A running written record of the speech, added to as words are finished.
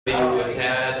Who has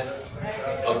had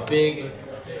a big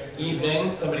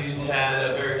evening, somebody who's had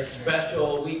a very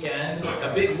special weekend,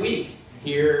 a big week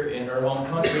here in her home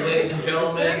country, ladies and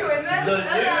gentlemen. The new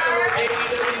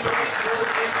AEW World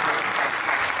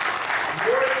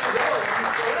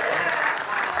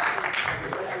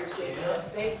Champion.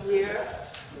 Thank you.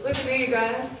 Look at me, you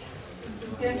guys.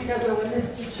 Damn, you guys are win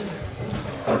this teacher.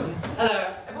 Hello.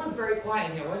 Everyone's very quiet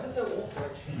in here. Why is it so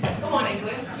awkward? Come on,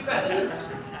 England. You got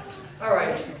this. All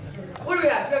right. What do we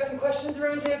have? Do you have some questions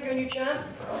around here for your new champ?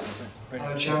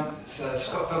 Hello, champ. It's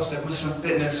Scott Felstead, Muslim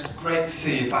Fitness. Great to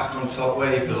see you back on top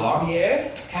where you belong. Yeah.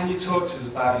 Can you talk to us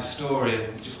about your story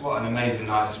and just what an amazing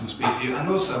night this must be for you, and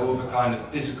also all the kind of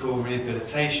physical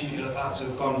rehabilitation you'll have had to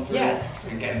have gone through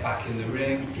and getting back in the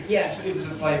ring? Yeah. Just give us a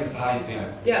flavour of how you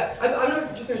feel. Yeah. I'm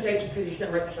not just going to say it just because he's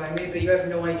sitting right beside me, but you have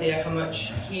no idea how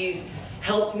much he's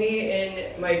helped me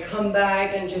in my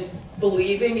comeback and just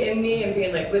believing in me and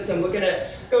being like, listen, we're gonna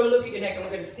go look at your neck and we're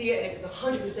gonna see it, and if it's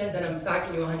 100%, then I'm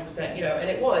backing you 100%, you know, and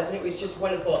it was just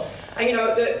wonderful. And you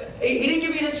know, he didn't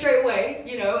give me this straight away,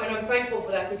 you know, and I'm thankful for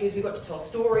that because we got to tell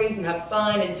stories and have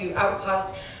fun and do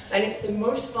outcasts, and it's the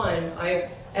most fun I've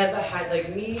ever had.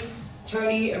 Like me,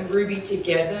 Tony, and Ruby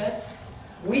together,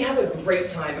 we have a great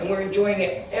time and we're enjoying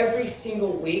it every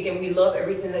single week, and we love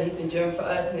everything that he's been doing for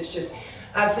us, and it's just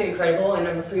absolutely incredible, and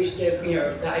I'm appreciative, you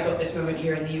know, that I got this moment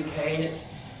here in the UK, and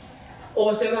it's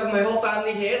awesome having my whole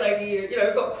family here. Like, you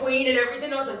know, got Queen and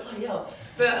everything. I was like, bloody hell.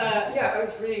 But yeah,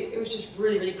 it was just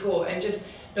really cool, and just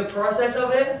the process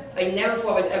of it. I never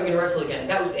thought I was ever going to wrestle again.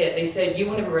 That was it. They said, you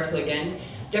will never wrestle again.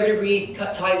 WWE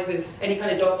cut ties with any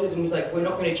kind of doctors and was like, we're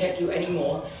not going to check you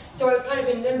anymore. So I was kind of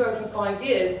in limbo for 5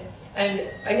 years. And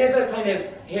I never kind of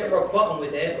hit rock bottom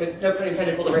with it, with no pun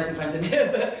intended for the wrestling fans in here,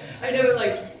 but I never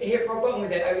like hit rock bottom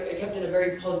with it. I kept in a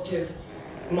very positive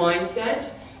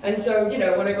mindset. And so, you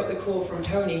know, when I got the call from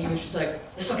Tony, he was just like,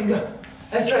 let's fucking go.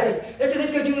 Let's try this.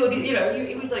 Let's go do it. You know,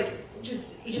 he was like, he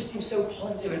just seemed so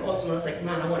positive and awesome. And I was like,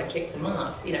 man, I want to kick some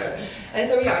ass, you know. And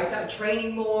so yeah, I started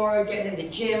training more, getting in the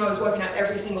gym. I was working out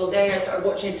every single day. I started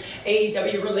watching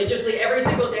AEW religiously every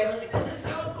single day. I was like, this is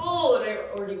so cool. And I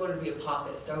already wanted to be a part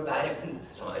of it so bad ever since it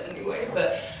started anyway.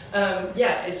 But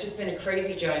yeah, it's just been a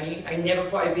crazy journey. I never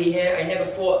thought I'd be here. I never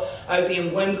thought I'd be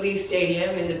in Wembley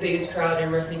Stadium in the biggest crowd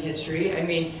in wrestling history. I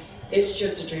mean, it's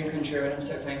just a dream come true, and I'm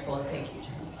so thankful, and thank you to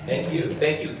Thank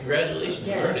you. Congratulations,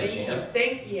 you earned it, champ.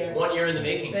 Thank you. It's 1 year in the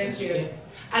making since you came.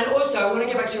 And also, when I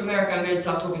get back to America, I'm going to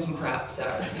start talking some crap, so.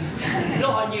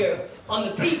 Not on you, on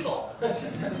the people.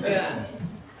 Yeah.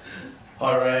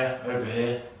 Hi, Raya, over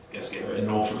here. Guess get a bit of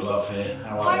Norfolk love here.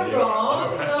 How are you? Hi,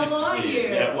 Rob. How are you?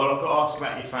 Yeah, well, I've got to ask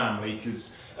about your family,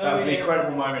 because that was an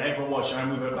incredible moment. Everyone watching, and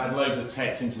we've had loads of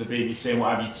texts into the BBC and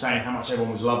what have you, saying how much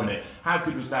everyone was loving it. How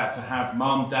good was that to have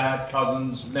mum, dad,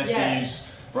 cousins, nephews,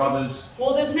 brothers?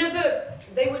 Well,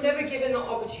 they were never given the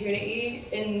opportunity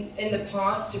in the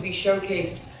past to be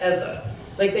showcased ever.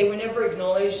 Like, they were never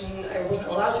acknowledged, and I wasn't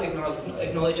allowed to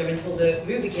acknowledge them until the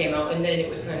movie came out, and then it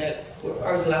was kind of,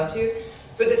 I was allowed to.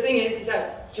 But the thing is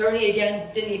that Johnny,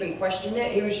 again, didn't even question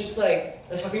it. He was just like,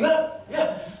 let's fucking go,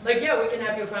 yeah. Like, yeah, we can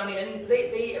have your family, and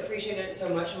they appreciated it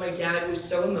so much, and my dad was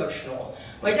so emotional.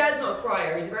 My dad's not a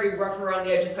crier, he's a very rough around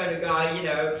the edges kind of guy, you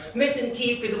know, missing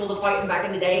teeth because of all the fighting back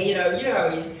in the day, you know how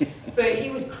he is. But he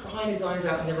was crying his eyes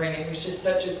out in the ring. It was just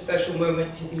such a special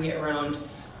moment to be around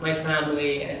my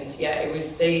family, and yeah,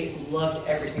 they loved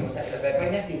every single second of it. My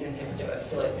nephew's in here still,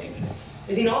 I think.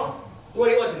 Is he not? Well,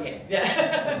 he wasn't here,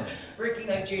 yeah. Ricky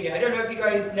Knight Jr. I don't know if you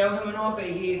guys know him or not, but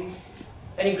he's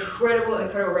an incredible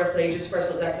wrestler. He just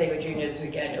wrestled Zack Sabre Jr. this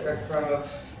weekend at Red Pro.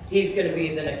 He's going to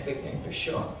be the next big thing for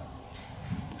sure.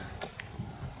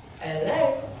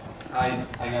 Hello. Hi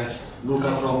guys.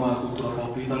 Luca from Cultural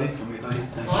Pop Italy, from Italy.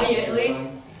 Hi,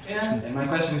 Italy. Yeah. And my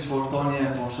question is for Tony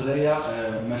and for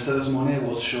Saraya. Mercedes Moné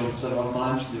was shown several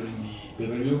times during the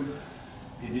pay-per-view.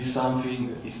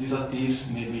 Is this a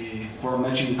tease, maybe for a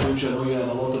match in the future? I know you have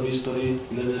a lot of history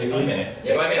in the WWE.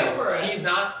 If I may, she's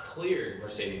not cleared,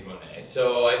 Mercedes Moné,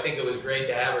 so I think it was great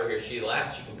to have her here. She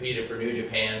competed for New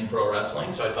Japan Pro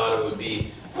Wrestling, so I thought it would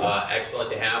be excellent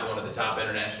to have one of the top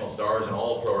international stars in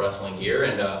all of pro wrestling here.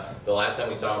 And the last time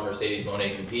we saw Mercedes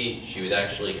Moné compete, she was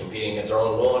actually competing against our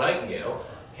own Willow Nightingale.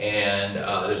 And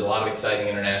there's a lot of exciting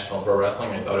international pro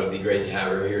wrestling. I thought it would be great to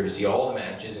have her here to see all the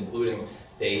matches, including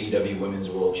the AEW Women's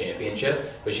World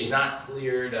Championship, but she's not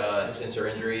cleared since her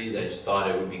injuries. I just thought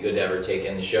it would be good to have her take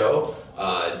in the show.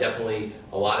 Definitely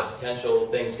a lot of potential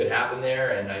things could happen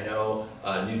there, and I know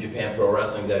New Japan Pro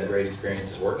Wrestling's had great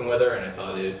experiences working with her, and I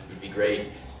thought it would be great,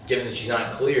 given that she's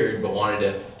not cleared, but wanted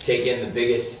to take in the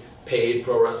biggest paid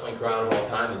pro wrestling crowd of all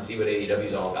time and see what AEW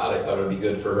is all about. I thought it would be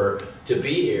good for her to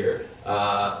be here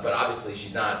but obviously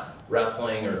she's not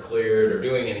wrestling or cleared or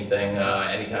doing anything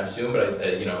anytime soon.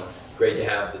 But you know, great to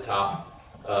have the top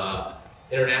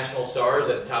international stars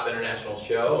at a top international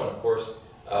show, and of course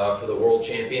for the world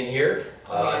champion here.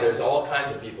 There's all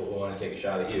kinds of people who want to take a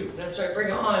shot at you. That's right, bring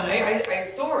it on. I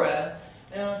saw her,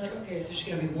 and I was like, okay, so she's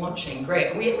going to be watching.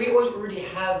 Great. We already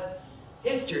have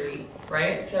history,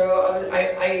 right? So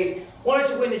I wanted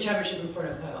to win the championship in front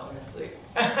of her, honestly.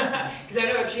 Because I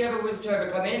know if she ever was to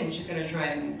ever come in, she's going to try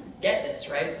and get this,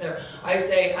 right? So I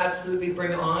say absolutely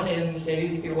bring it on. And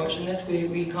Mercedes, if you're watching this,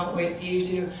 we can't wait for you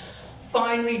to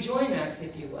finally join us,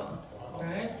 if you will.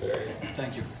 Right?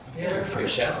 Thank you. Yeah. For your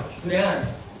challenge. Yeah.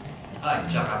 Hi,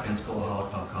 Jack Atkins,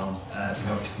 Goalaholic.com.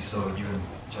 We obviously saw you and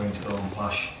Johnny Storm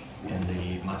clash in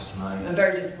the match tonight. I'm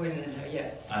very disappointed in her,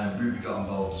 yes. And Ruby got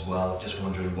involved as well. Just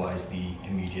wondering what is the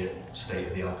immediate state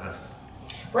of the Outcast?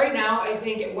 Right now, I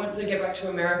think once they get back to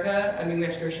America, I mean, we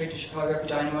have to go straight to Chicago for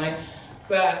Dynamite,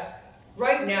 but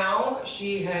right now,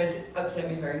 she has upset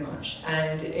me very much.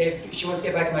 And if she wants to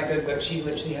get back in my good book, she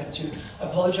literally has to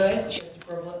apologize. She has to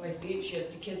grovel at my feet. She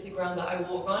has to kiss the ground that I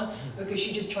walk on because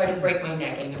she just tried to break my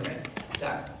neck in the ring.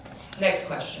 So, next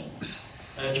question.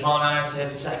 Jamal Nice here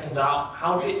for Seconds Out.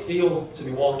 How did it feel to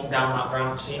be walking down that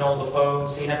ramp, seeing all the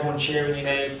phones, seeing everyone cheering your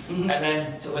name, and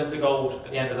then to lift the gold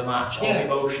at the end of the match? All the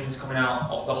emotions coming out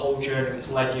of the whole journey that's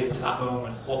led you to that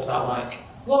moment. What was that like?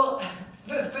 Well,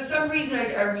 for some reason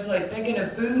I was like, they're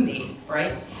gonna boo me,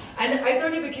 right? And it's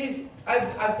only because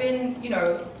I've been, you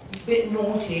know, a bit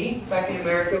naughty back in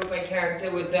America with my character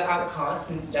with the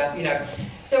outcasts and stuff, you know.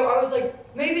 So I was like,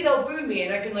 maybe they'll boo me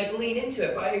and I can like lean into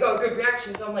it, but I got a good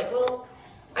reaction, so I'm like, well,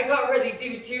 I can't really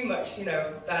do too much, you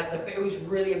know, bad stuff. But it was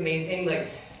really amazing, like,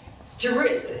 you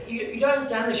don't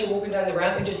understand that you're walking down the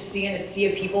ramp and just seeing a sea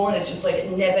of people and it's just like,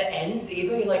 it never ends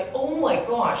either. You're like, oh my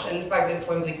gosh. And the fact that it's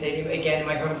Wembley Stadium, again, in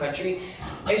my home country,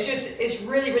 it's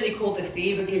really, really cool to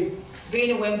see because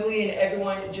being in Wembley and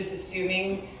everyone just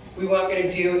assuming we weren't going to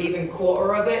do even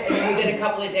quarter of it, and then within a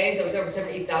couple of days, it was over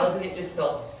 70,000, it just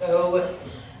felt so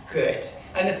good.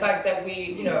 And the fact that we,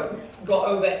 you know, got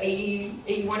over 80,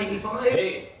 81, 85.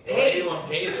 Hey,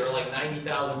 81K, there were like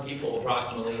 90,000 people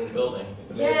approximately in the building.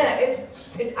 Yeah, it's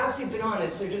absolutely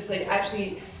bananas. So just like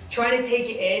actually trying to take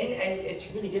it in, and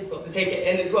it's really difficult to take it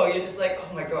in as well. You're just like,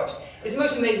 oh my gosh. It's the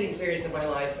most amazing experience of my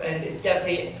life, and it's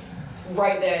definitely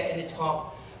right there in the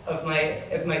top of my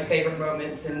favorite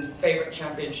moments and favorite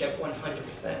championship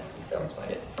 100%. I'm so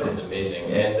excited. It is amazing.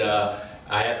 And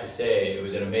I have to say, it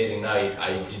was an amazing night.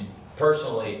 I did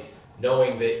personally,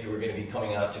 knowing that you were going to be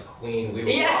coming out to Queen, we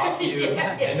will rock you,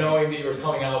 and knowing that you were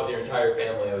coming out with your entire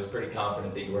family, I was pretty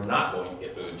confident that you were not going to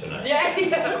get booed tonight.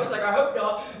 Yeah, I was like, I hope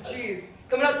not. Jeez.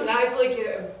 Coming up tonight, I feel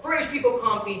like British people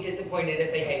can't be disappointed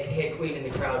if they hear Queen in the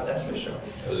crowd, that's for sure.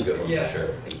 It was a good one, for sure.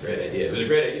 It was a great idea. It was a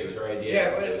great idea. It was her idea.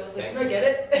 Yeah, I was like, can I get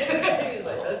it? He was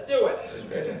like, let's do it. It was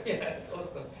great. Yeah, it's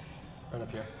awesome. Right up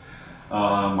here.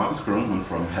 Markus Grundmann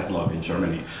from Headlock in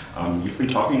Germany. You've been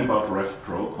talking about Rev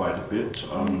Pro quite a bit.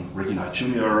 Ricky Knight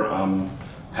Jr.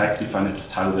 Pac defended his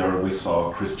title there. We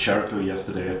saw Chris Jericho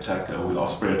yesterday attack Will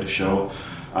Ospreay at the show.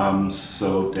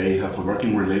 So they have a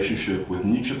working relationship with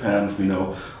New Japan. We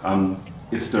know.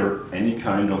 Is there any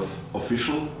kind of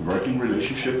official working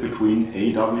relationship between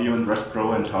AEW and Rev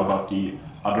Pro, and how about the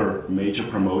other major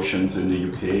promotions in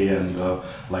the UK and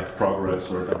like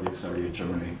Progress or WXW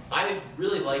Germany? I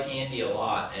really like Andy a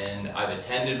lot, and I've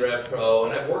attended Rev Pro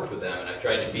and I've worked with them and I've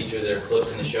tried to feature their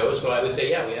clips in the show, so I would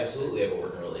say yeah, we absolutely have a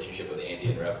working relationship with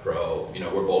Andy and Rev Pro. You know,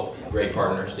 we're both great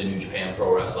partners to New Japan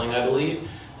Pro Wrestling, I believe.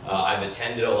 I've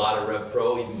attended a lot of Rev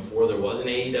Pro even before there was an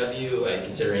AEW. I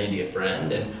consider Andy a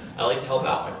friend, and I like to help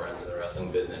out my friends in the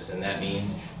wrestling business, and that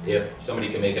means if somebody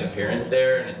can make an appearance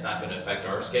there and it's not going to affect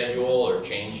our schedule or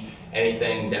change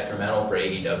anything detrimental for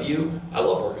AEW, I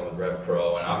love working with Rev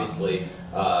Pro. And obviously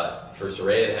for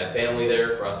Saraya to have family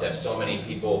there, for us to have so many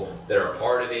people that are a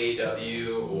part of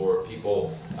AEW or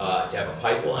people to have a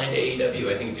pipeline to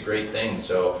AEW, I think it's a great thing.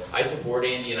 So I support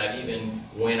Andy, and I've even,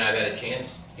 when I've had a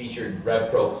chance, featured Rev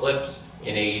Pro clips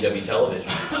in AEW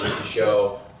television just to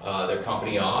show their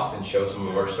company off and show some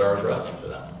of our stars wrestling for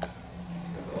them.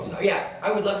 Yeah,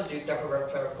 I would love to do stuff with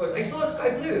Rev Pro, of course. I saw Sky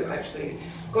Blue, actually.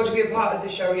 Got to be a part of the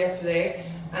show yesterday,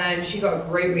 and she got a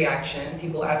great reaction.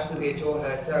 People absolutely adore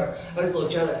her, so I was a little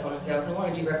jealous, honestly. I was like, I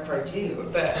want to do Rev Pro too,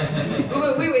 but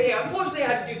we were here. Unfortunately,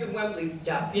 I had to do some Wembley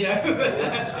stuff, you know?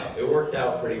 It worked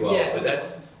out pretty well, yeah, but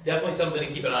that's definitely something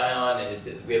to keep an eye on.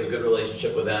 We have a good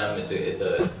relationship with them. It's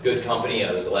a good company.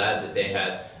 I was glad that they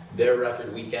had their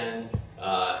record weekend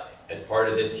as part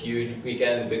of this huge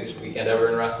weekend, the biggest weekend ever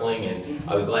in wrestling, and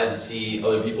I was glad to see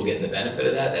other people getting the benefit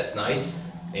of that. That's nice,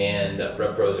 and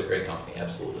Rev Pro is a great company,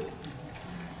 absolutely.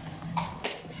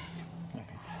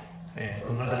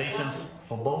 Congratulations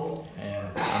for both.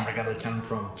 I'm Ricardo Chan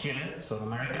from Chile, South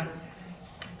America.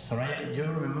 Saraya, you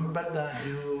remember that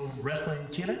you wrestled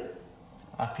in Chile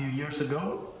a few years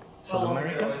ago? South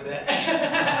America? How long ago was it? I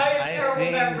have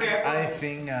terrible memory. I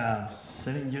think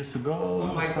 7 years ago.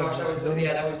 Oh my gosh, that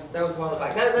was a while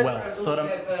back. That's a little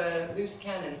bit of a loose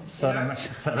cannon. South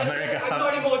America. I'm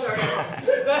not anymore talking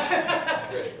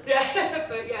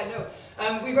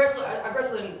we wrestled.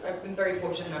 I've been very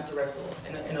fortunate enough to wrestle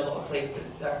in a lot of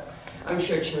places. So I'm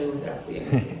sure Chile was absolutely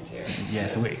amazing too.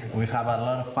 Yes, we have a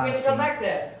lot of fans. We have to come back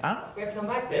there. Huh? We have to come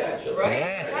back there, yeah, sure. right?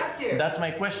 Yes, we have to. That's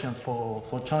my question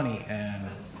for Tony.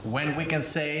 When we can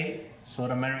say South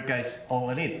America is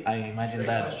all elite, I imagine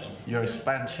that your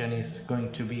expansion is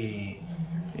going to be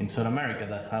in South America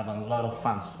that have a lot of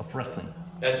fans of wrestling.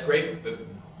 That's great.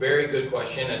 Very good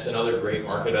question. That's another great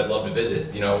market I'd love to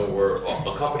visit. You know, we're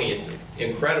a company, it's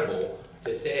incredible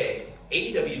to say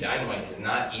AEW Dynamite has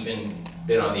not even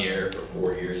been on the air for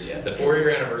 4 years yet. The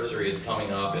 4-year anniversary is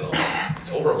coming up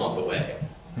it's over a month away.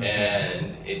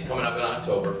 And it's coming up in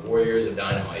October, 4 years of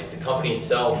Dynamite. The company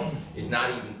itself is not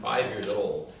even 5 years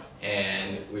old.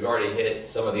 And we've already hit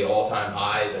some of the all-time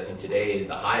highs. I think today is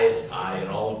the highest high in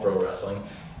all of pro wrestling.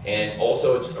 And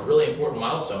also, it's a really important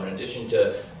milestone. In addition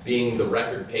to being the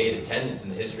record paid attendance in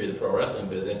the history of the pro wrestling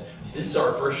business, this is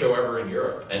our first show ever in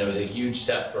Europe, and it was a huge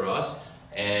step for us,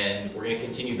 and we're going to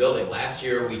continue building. Last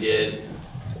year we did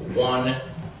 1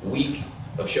 week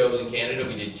of shows in Canada,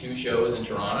 we did 2 shows in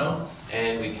Toronto,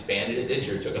 and we expanded it this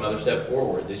year, took another step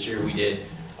forward. This year we did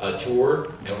a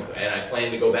tour, and I plan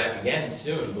to go back again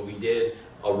soon, but we did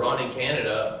a run in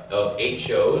Canada of 8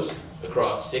 shows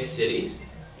across 6 cities,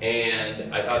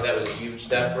 and I thought that was a huge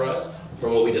step for us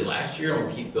from what we did last year, and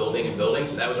we'll keep building and building.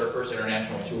 So that was our first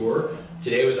international tour.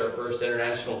 Today was our first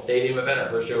international stadium event, our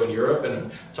first show in Europe,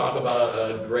 and talk about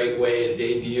a great way to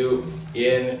debut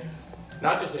in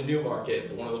not just a new market,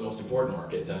 but one of the most important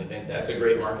markets. And I think that's a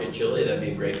great market, Chile. That'd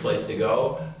be a great place to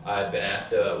go. I've been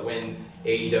asked when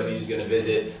AEW is going to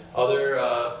visit other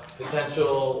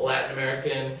potential Latin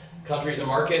American countries and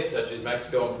markets, such as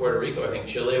Mexico and Puerto Rico. I think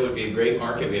Chile would be a great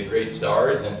market. We have great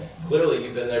stars, and clearly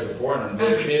you've been there before and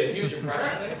made a huge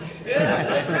impression. Yeah,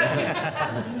 that's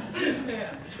right.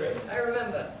 Yeah. It's great. I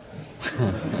remember.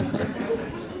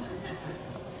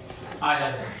 Hi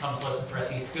there, this is Tom Slauson for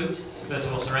SE Scoops. First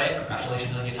of all, Saraya,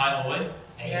 congratulations on your title win.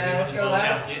 Yeah, let's go, World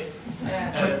lads. Champion.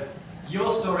 Yeah.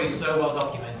 Your story is so well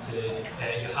documented.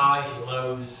 Your highs, your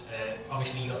lows.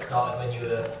 Obviously, you got started when you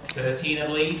were 13, I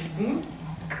believe. Mm-hmm.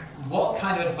 What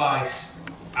kind of advice,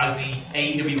 as the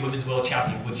AEW Women's World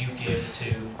Champion, would you give to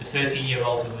the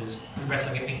 13-year-old who was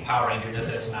wrestling a Pink Power Ranger in her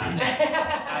first match?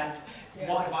 And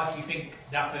what advice do you think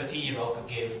that 13-year-old could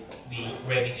give the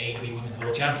reigning AEW Women's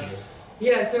World Champion?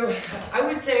 Yeah, so I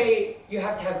would say you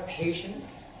have to have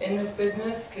patience in this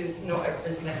business because not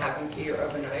everything's going to happen for you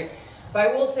overnight. But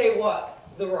I will say what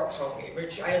The Rock told me,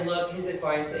 which I love his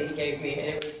advice that he gave me, and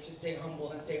it was to stay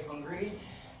humble and stay hungry.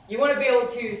 You want to be able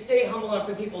to stay humble enough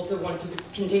for people to want to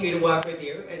continue to work with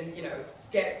you and, you know,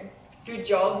 get good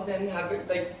jobs and have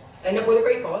end up with a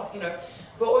great boss, you know.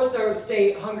 But also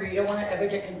stay hungry. You don't want to ever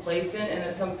get complacent, and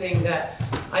that's something that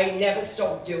I never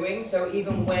stopped doing. So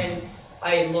even when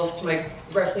I lost my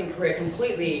wrestling career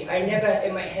completely, I never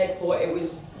in my head thought it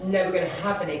was never going to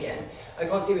happen again. I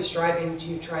constantly was striving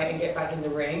to try and get back in the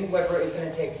ring, whether it was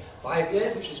going to take 5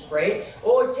 years, which was great,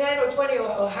 or 10 or 20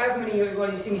 or however many years it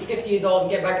was. You see me 50 years old and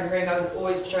get back in the ring, I was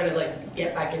always trying to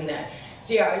get back in there.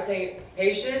 So yeah, I say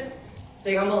patient,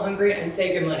 stay humble, hungry, and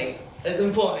save your money. That's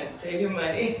important, save your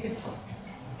money.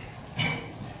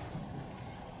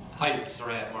 Hi,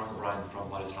 Saraya, Mark O'Brien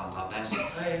from bodyslam.net.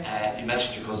 Hi. You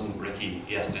mentioned your cousin Ricky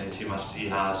yesterday in 2 matches he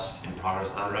had in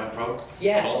Progress and Rev Pro.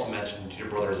 Yeah. You also mentioned your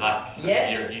brother Zach and the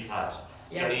year he's had.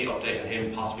 Is there any update on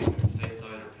him possibly coming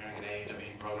stateside or appearing in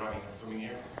AEW programming in the coming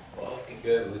year? Well, I think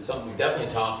it was something we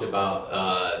definitely talked about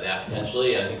that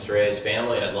potentially, and I think Saraya's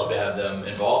family, I'd love to have them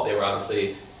involved. They were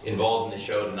obviously involved in the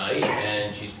show tonight,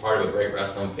 and she's part of a great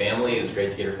wrestling family. It was great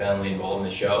to get her family involved in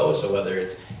the show, so whether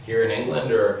it's here in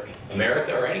England or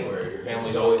America or anywhere, your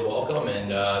family's always welcome, and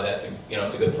that's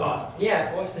it's a good thought.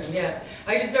 Yeah, awesome. Yeah,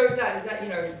 I just noticed that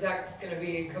Zach's going to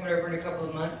be coming over in a couple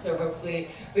of months, so hopefully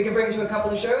we can bring him to a couple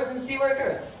of shows and see where it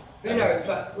goes. Who knows?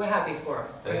 But we're happy for him.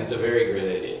 I think it's a very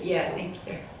great idea. Yeah, thank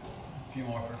you. A few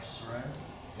more for Saraya.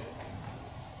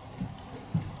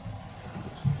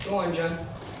 Go on, John.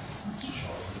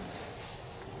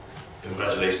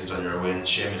 Congratulations on your win.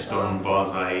 Seamus Dunn,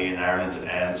 Bullseye in Ireland.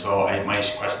 So my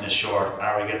question is short.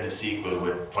 Are we getting a sequel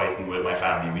with Fighting With My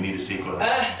Family? We need a sequel.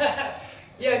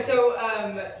 Yeah, so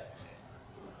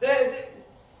there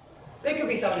could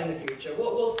be something in the future.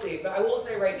 We'll see. But I will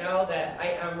say right now that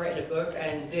I am writing a book,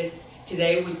 and this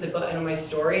today was the button on my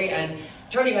story. And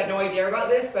Tony had no idea about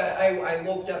this, but I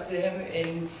walked up to him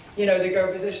in, you know, the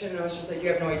go position, and I was just like, you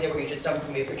have no idea what you just done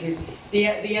for me, because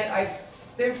I've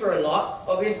been through a lot,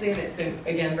 obviously, and it's been,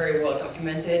 again, very well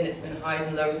documented, and it's been highs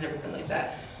and lows and everything like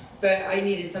that. But I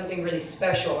needed something really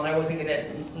special, and I wasn't going to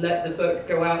let the book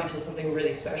go out until something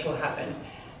really special happened.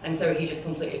 And so he just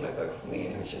completed my book for me,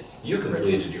 and it was just... You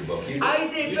completed your book. I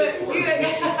did, but you...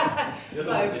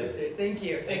 Thank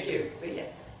you. But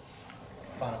yes.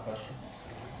 Final question.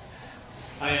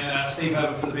 Hi, Steve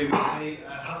Herbert for the BBC.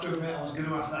 I have to admit, I was going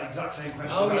to ask that exact same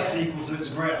question about a sequel, so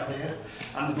it's a great idea,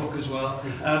 and the book as well.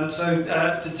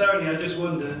 To Tony, I just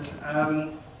wondered,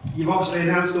 you've obviously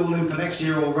announced All In for next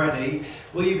year already.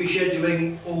 Will you be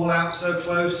scheduling All Out so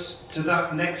close to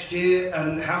that next year,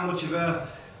 and how much of a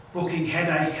booking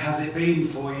headache has it been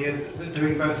for you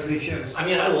doing both of these shows? I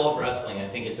mean, I love wrestling. I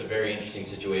think it's a very interesting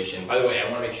situation. By the way, I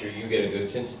want to make sure you get a good,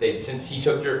 since he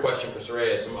took your question for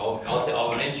Saraya, so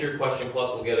I'll answer your question,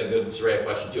 plus we'll get a good Saraya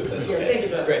question too, if that's okay.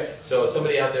 Thank you. Great. So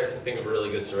somebody out there can think of a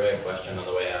really good Saraya question on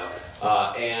the way out.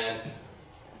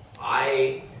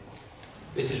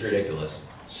 This is ridiculous.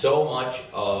 So much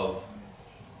of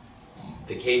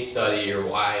the case study or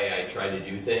why I try to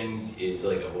do things is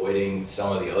like avoiding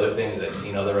some of the other things I've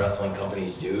seen other wrestling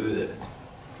companies do that,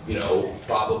 you know,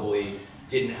 probably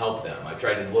didn't help them. I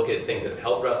tried to look at things that have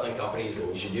helped wrestling companies, but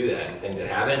we should do that, and things that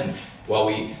haven't. And while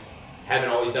we haven't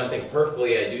always done things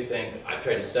perfectly, I do think I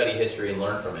try to study history and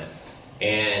learn from it.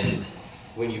 And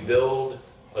when you build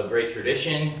a great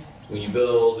tradition, when you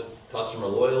build customer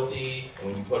loyalty, and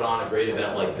when you put on a great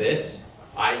event like this,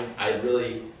 I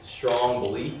really strong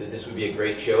belief that this would be a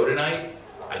great show tonight.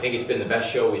 I think it's been the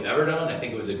best show we've ever done. I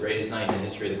think it was the greatest night in the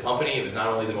history of the company. It was not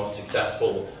only the most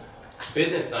successful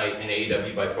business night in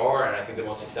AEW by far, and I think the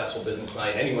most successful business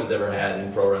night anyone's ever had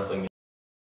in pro wrestling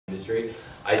industry.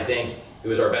 I think it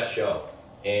was our best show,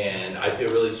 and I feel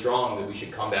really strong that we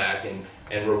should come back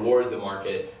and reward the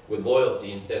market with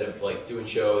loyalty instead of like doing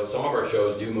shows. Some of our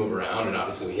shows do move around, and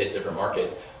obviously we hit different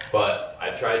markets, but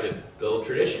I tried to build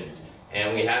traditions.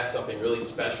 And we have something really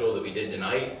special that we did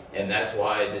tonight, and that's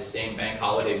why this same bank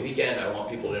holiday weekend, I want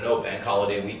people to know, bank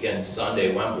holiday weekend,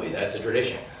 Sunday, Wembley, that's a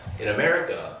tradition. In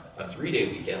America, a 3-day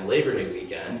weekend, Labor Day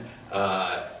weekend,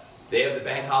 they have the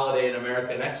bank holiday in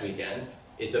America next weekend.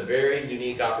 It's a very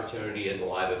unique opportunity as a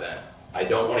live event. I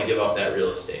don't want to give up that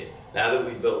real estate. Now that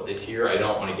we've built this here, I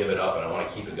don't want to give it up, and I want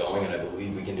to keep it going, and I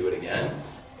believe we can do it again.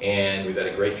 And we've had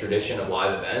a great tradition of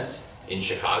live events in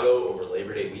Chicago over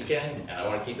Labor Day weekend, and I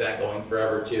want to keep that going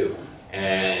forever too.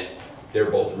 And they're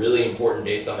both really important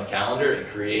dates on the calendar. It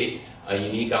creates a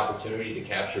unique opportunity to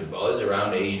capture buzz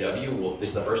around AEW. Well, this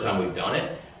is the first time we've done it,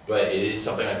 but it is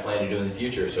something I plan to do in the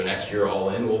future. So next year, All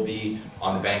In will be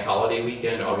on the bank holiday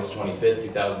weekend, August 25th,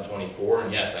 2024,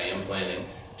 and yes, I am planning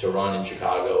to run in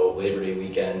Chicago Labor Day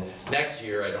weekend. Next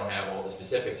year, I don't have all the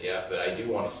specifics yet, but I do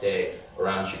want to stay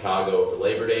around Chicago for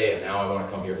Labor Day, and now I want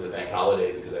to come here for the bank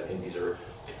holiday because I think these are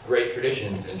great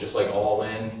traditions, and just like All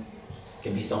In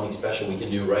can be something special we can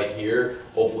do right here.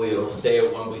 Hopefully it'll stay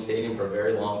at Wembley Stadium for a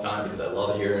very long time because I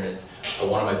love it here, and it's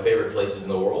one of my favorite places in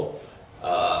the world.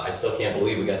 I still can't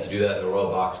believe we got to do that in the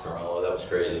Royal Box, Carmelo. That was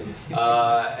crazy.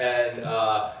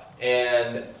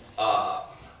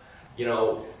 You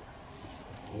know,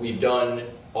 we've done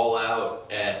All Out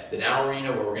at the Now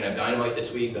Arena, where we're going to have Dynamite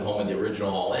this week, the home of the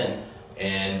original All In.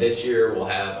 And this year we'll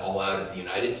have All Out at the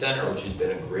United Center, which has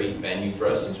been a great venue for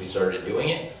us since we started doing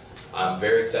it. I'm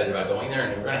very excited about going there,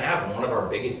 and we're going to have one of our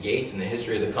biggest gates in the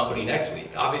history of the company next week.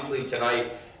 Obviously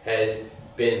tonight has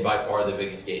been by far the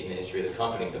biggest gate in the history of the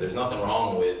company, but there's nothing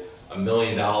wrong with $1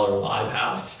 million live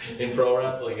house in pro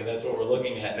wrestling, and that's what we're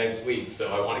looking at next week.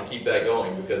 So I want to keep that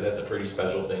going because that's a pretty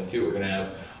special thing too. We're going to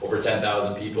have over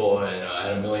 10,000 people and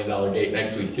at $1 million gate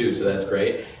next week too, so that's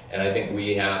great. And I think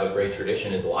we have a great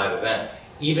tradition as a live event.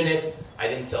 Even if I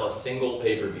didn't sell a single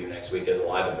pay-per-view next week as a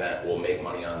live event, we'll make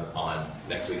money on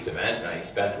next week's event, and I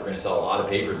expect we're going to sell a lot of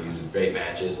pay-per-views with great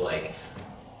matches like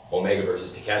Omega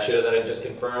versus Takeshita that I just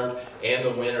confirmed, and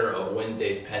the winner of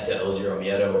Wednesday's Penta El Zero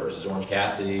Miedo versus Orange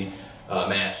Cassidy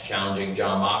match challenging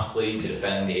Jon Moxley to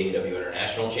defend the AEW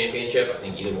International Championship. I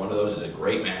think either one of those is a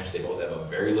great match. They both have a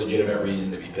very legitimate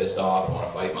reason to be pissed off and want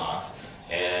to fight Mox.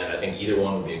 And I think either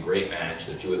one would be a great match.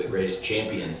 They're two of the greatest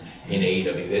champions in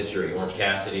AEW history. Orange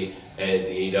Cassidy as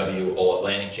the AEW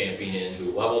All-Atlantic Champion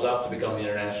who leveled up to become the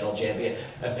International Champion.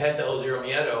 And Penta El Zero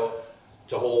Miedo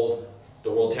to hold the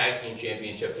World Tag Team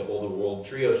Championship, to hold the World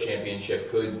Trios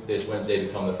Championship. Could this Wednesday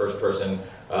become the first person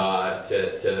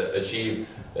to achieve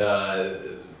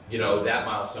you know, that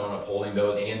milestone of holding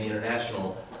those and the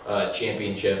International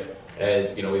championship.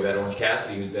 As you know, we've had Orange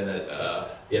Cassidy, who's been the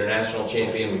international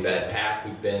champion. We've had Pac,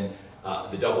 who's been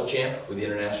the double champ with the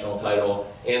international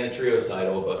title and the trios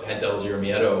title. But Penta El Zero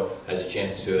Miedo has a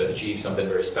chance to achieve something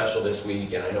very special this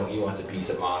week, and I know he wants a piece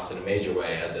of Mox in a major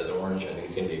way, as does Orange. I think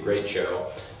it's going to be a great show.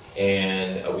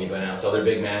 And we've announced other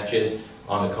big matches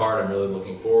on the card I'm really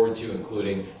looking forward to,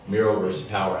 including Miro versus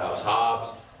Powerhouse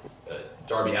Hobbs,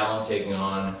 Darby Allin taking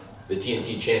on the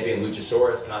TNT champion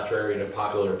Luchasaurus. Contrary to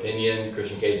popular opinion,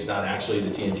 Christian Cage is not actually the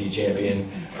TNT champion.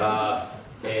 So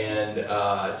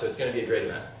it's going to be a great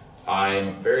event.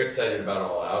 I'm very excited about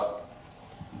All Out,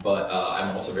 but I'm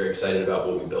also very excited about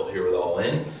what we built here with All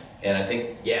In. And I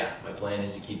think, my plan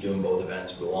is to keep doing both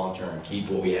events for the long term. Keep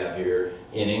what we have here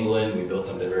in England. We built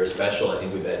something very special. I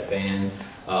think we've had fans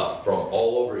from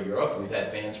all over Europe. We've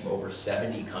had fans from over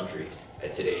 70 countries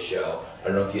at today's show. I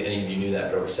don't know if any of you knew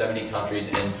that, but over 70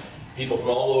 countries. And people from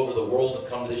all over the world have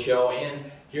come to the show, and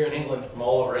here in England from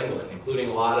all over England, including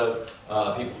a lot of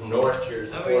people from Norwich here to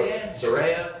support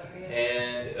Saraya,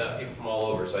 and people from all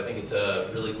over. So I think it's a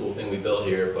really cool thing we built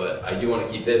here, but I do want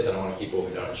to keep this, and I want to keep what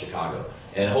we've done in Chicago.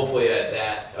 And hopefully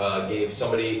that gave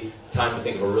somebody time to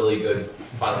think of a really good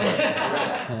final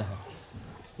question.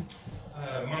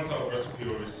 Mantle Wrestle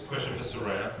Purist, question for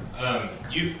Saraya.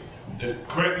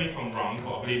 Correct me if I'm wrong,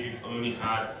 but I believe you've only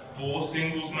had 4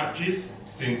 singles matches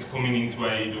since coming into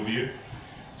AEW.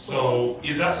 So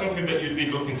is that something that you'd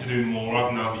be looking to do more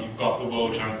of now that you've got the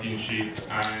World Championship?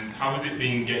 And how has it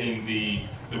been getting the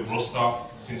rust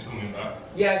off since coming back?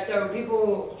 Yeah, so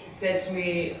people said to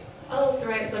me, oh,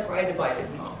 Saraya, it's like riding a bike.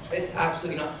 It's not. It's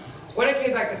absolutely not. When I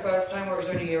came back the first time, where it was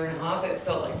only a year and a half, it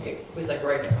felt like it was like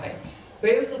riding a bike.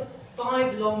 But it was the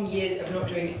 5 long years of not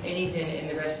doing anything in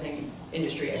the wrestling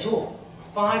industry at all.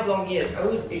 5 long years. I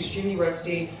was extremely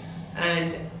rusty,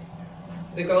 and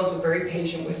the girls were very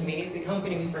patient with me. The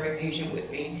company was very patient with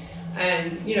me.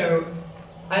 And, you know,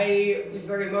 I was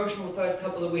very emotional the first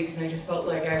couple of weeks, and I just felt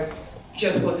like I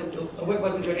wasn't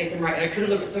doing anything right. And I couldn't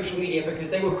look at social media because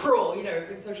they were cruel, you know,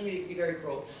 because social media can be very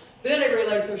cruel. But then I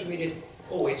realized social media is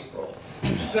always cruel.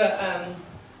 But,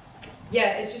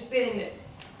 it's just been,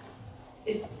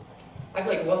 I've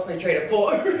like lost my train of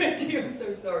thought already, I'm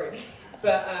so sorry.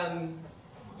 But,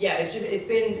 it's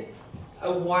been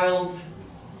a wild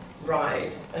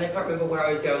ride, and I can't remember where I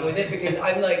was going with it because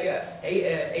I'm like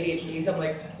ADHD, so I'm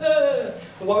like, but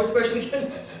what was the question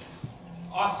again?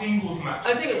 Our singles match.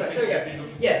 Our singles match, there we go.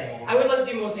 Yes, I would love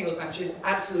to do more singles matches,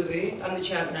 absolutely. I'm the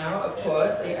champ now, of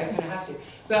course, I kind of have to.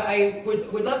 But I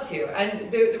would love to, and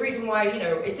the reason why, you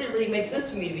know, it didn't really make sense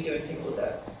for me to be doing singles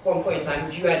at one point in time,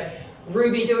 because you had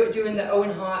Ruby doing the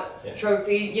Owen Hart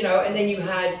trophy, you know, and then you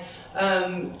had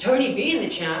Tony being the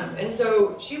champ, and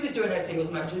so she was doing her singles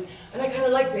matches, and I kind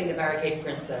of liked being the Barricade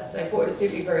Princess. I thought it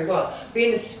suited me very well.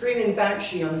 Being the screaming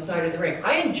banshee on the side of the ring,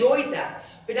 I enjoyed that.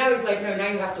 But now he's like, no, now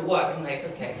you have to work. I'm like,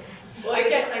 okay, well, I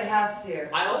guess I have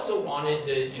to. I also wanted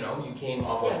to, you know, you came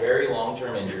off a very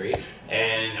long-term injury,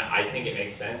 and I think it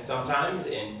makes sense sometimes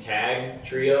in tag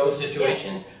trio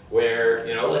situations where,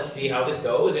 you know, let's see how this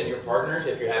goes, and your partners,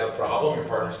 if you have a problem, your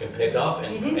partners can pick up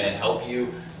and help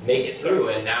you make it through.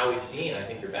 And now we've seen, I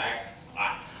think you're back.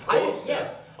 I'm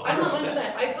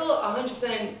 100%. I feel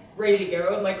 100% ready to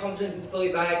go. My confidence is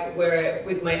fully back.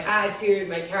 With my attitude,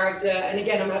 my character, and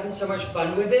again, I'm having so much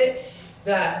fun with it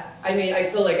that I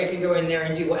feel like I can go in there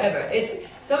and do whatever.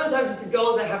 Sometimes it's the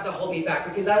girls that have to hold me back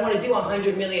because I want to do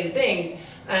 100 million things,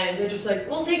 and they're just like,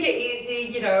 "We'll take it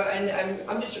easy," you know. And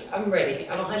I'm ready.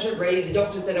 I'm 100% ready. The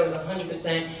doctor said I was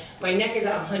 100%. My neck is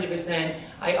at 100%.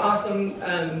 I asked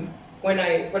them. When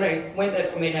I went there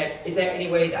for my neck, is there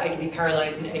any way that I can be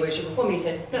paralyzed in any way, shape, or form? And he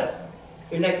said, no,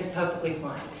 your neck is perfectly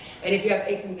fine. And if you have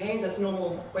aches and pains, that's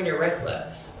normal when you're a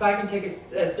wrestler. But I can take a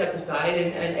step aside,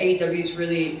 and AEW is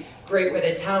really great with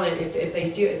their talent. If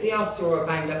they are sore or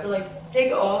banged up, they're like,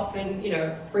 take it off and, you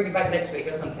know, bring it back next week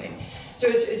or something. So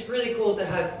it's really cool to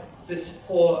have the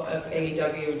support of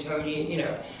AEW and Tony, you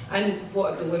know, and the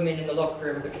support of the women in the locker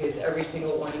room, because every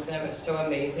single one of them is so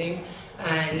amazing.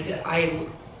 And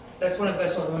that's one of the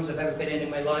best locker rooms I've ever been in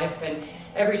my life, and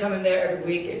every time I'm there, every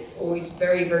week, it's always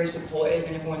very, very supportive,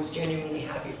 and everyone's genuinely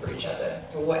happy for each other,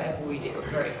 for whatever we do. We're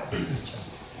very happy for each other.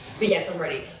 But yes, I'm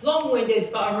ready.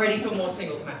 Long-winded, but I'm ready for more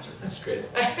singles matches. That's great.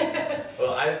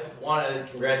 Well, I want to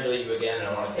congratulate you again, and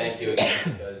I want to thank you again,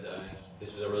 because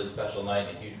this was a really special night,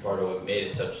 and a huge part of what made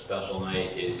it such a special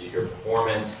night is your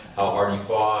performance, how hard you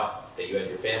fought, that you had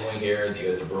your family here, that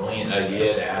you had the brilliant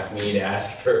idea to ask me to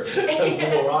ask for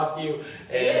We'll Rock You,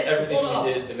 and everything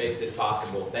you did to make this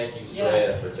possible. Thank you,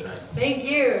 Saraya, for tonight. Thank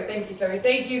you, Saraya.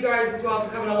 Thank you guys as well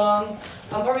for coming along.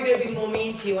 I'm probably going to be more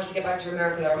mean to you once I get back to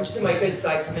America though. I'm just in my good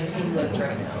side because I'm in England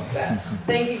right now. But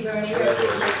thank you, Tony. I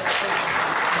appreciate that.